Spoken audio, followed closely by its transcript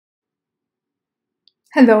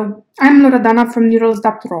Hello, I'm Loredana from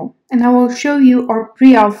Neurals.ro, and I will show you our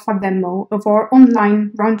pre-alpha demo of our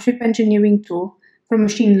online round-trip engineering tool for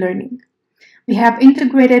machine learning. We have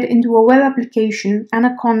integrated into a web application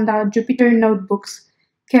Anaconda, Jupyter notebooks,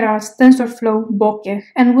 Keras, Tensorflow, Bokeh,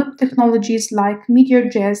 and web technologies like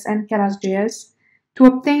Meteor.js and Keras.js to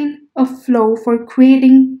obtain a flow for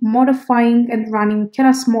creating, modifying, and running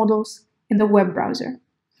Keras models in the web browser.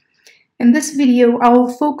 In this video, I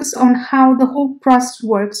will focus on how the whole process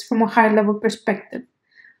works from a high-level perspective.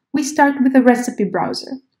 We start with a recipe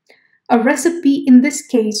browser. A recipe in this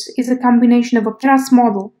case is a combination of a Keras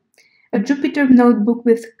model, a Jupyter notebook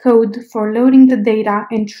with code for loading the data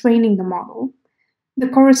and training the model, the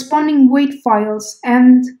corresponding weight files,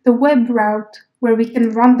 and the web route where we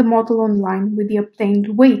can run the model online with the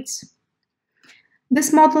obtained weights.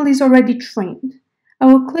 This model is already trained. I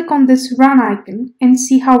will click on this run icon and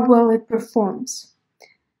see how well it performs.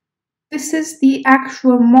 This is the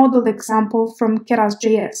actual model example from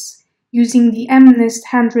Keras.js using the MNIST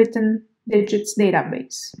handwritten digits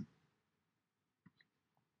database.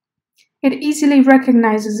 It easily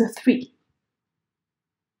recognizes a 3.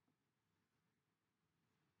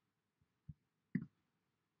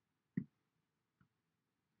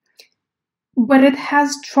 But it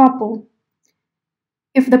has trouble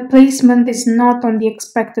if the placement is not on the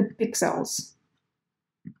expected pixels.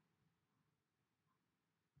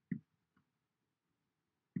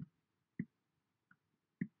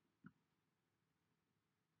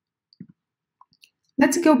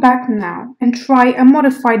 Let's go back now and try a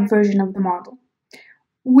modified version of the model.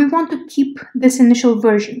 We want to keep this initial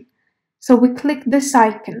version, so we click this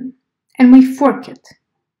icon and we fork it.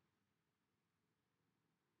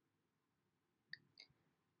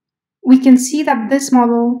 We can see that this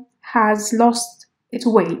model has lost its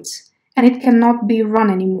weights and it cannot be run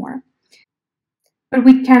anymore. But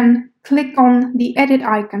we can click on the edit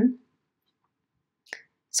icon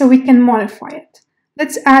so we can modify it.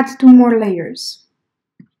 Let's add 2 more layers.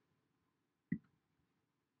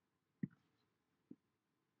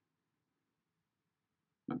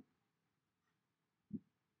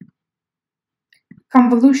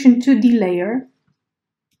 Convolution 2D layer.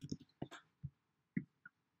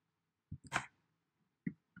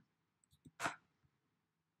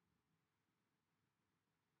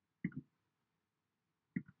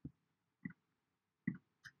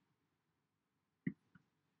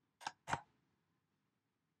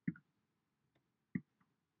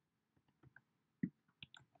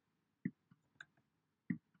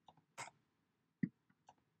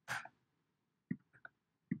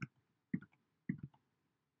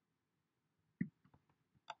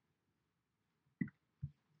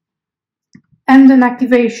 And an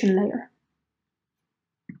activation layer.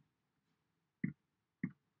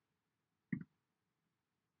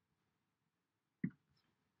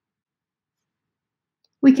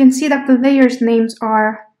 We can see that the layers names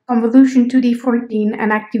are Convolution 2D14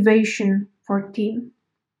 and Activation 14.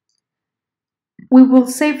 We will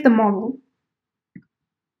save the model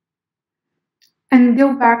and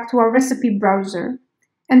go back to our recipe browser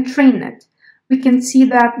and train it. We can see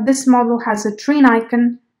that this model has a train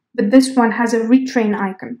icon, but this one has a retrain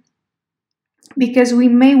icon, because we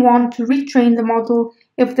may want to retrain the model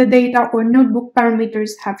if the data or notebook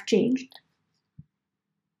parameters have changed.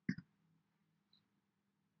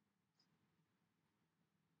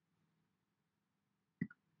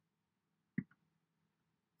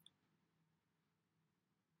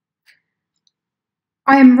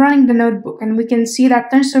 I am running the notebook and we can see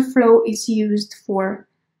that TensorFlow is used for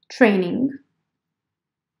training.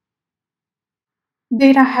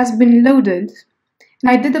 Data has been loaded and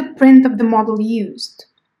I did a print of the model used.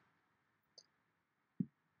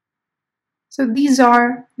 So these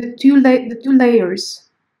are the two layers.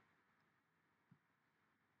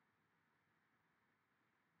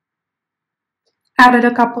 Added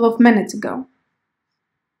a couple of minutes ago.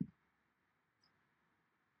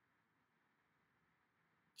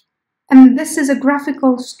 And this is a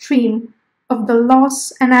graphical stream of the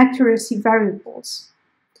loss and accuracy variables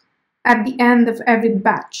at the end of every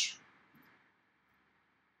batch.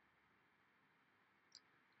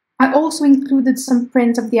 I also included some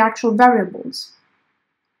prints of the actual variables.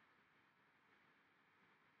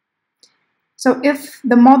 So if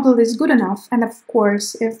the model is good enough, and of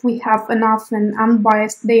course if we have enough and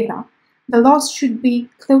unbiased data, the loss should be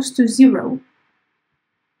close to 0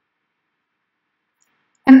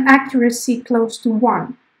 and accuracy close to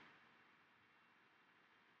 1.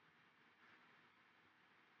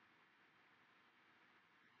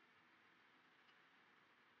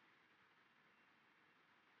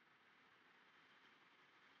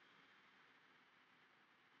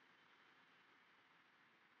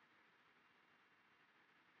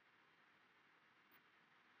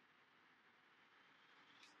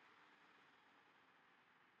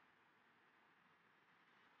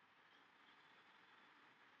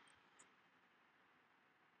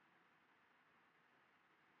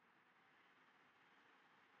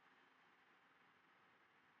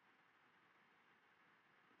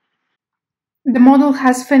 The model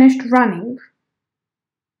has finished running.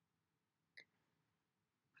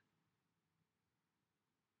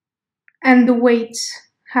 And the weights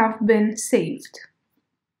have been saved.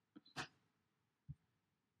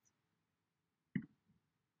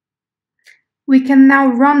 We can now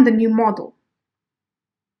run the new model.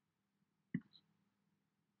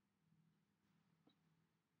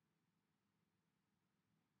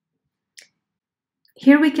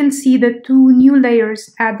 Here we can see the two new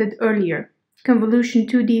layers added earlier, Convolution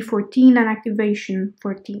 2D 14 and Activation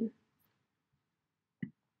 14.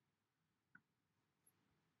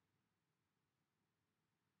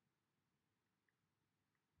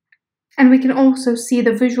 And we can also see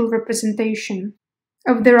the visual representation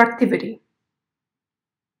of their activity.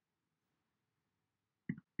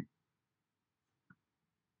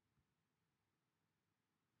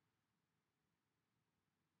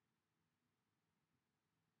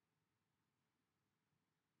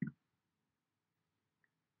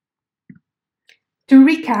 To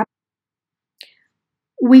recap,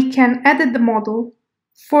 we can edit the model,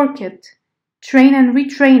 fork it, train and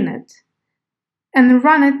retrain it, and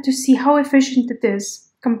run it to see how efficient it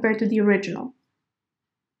is compared to the original.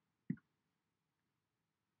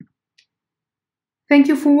 Thank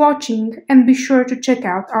you for watching, and be sure to check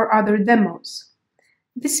out our other demos.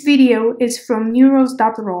 This video is from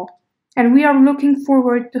neurals.raw, and we are looking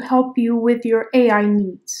forward to help you with your AI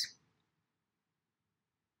needs.